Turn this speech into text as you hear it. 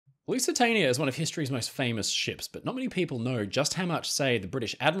Lusitania is one of history's most famous ships, but not many people know just how much say the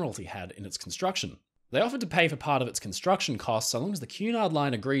British Admiralty had in its construction. They offered to pay for part of its construction costs so long as the Cunard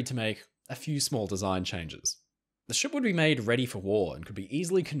Line agreed to make a few small design changes. The ship would be made ready for war and could be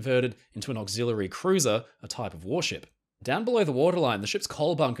easily converted into an auxiliary cruiser, a type of warship. Down below the waterline, the ship's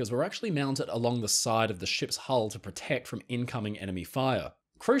coal bunkers were actually mounted along the side of the ship's hull to protect from incoming enemy fire.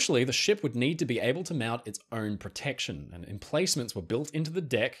 Crucially, the ship would need to be able to mount its own protection, and emplacements were built into the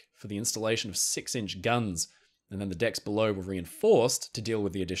deck for the installation of 6-inch guns, and then the decks below were reinforced to deal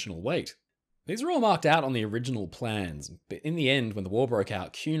with the additional weight. These were all marked out on the original plans, but in the end, when the war broke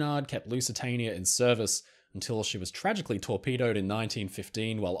out, Cunard kept Lusitania in service until she was tragically torpedoed in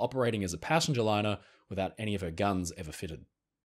 1915 while operating as a passenger liner without any of her guns ever fitted.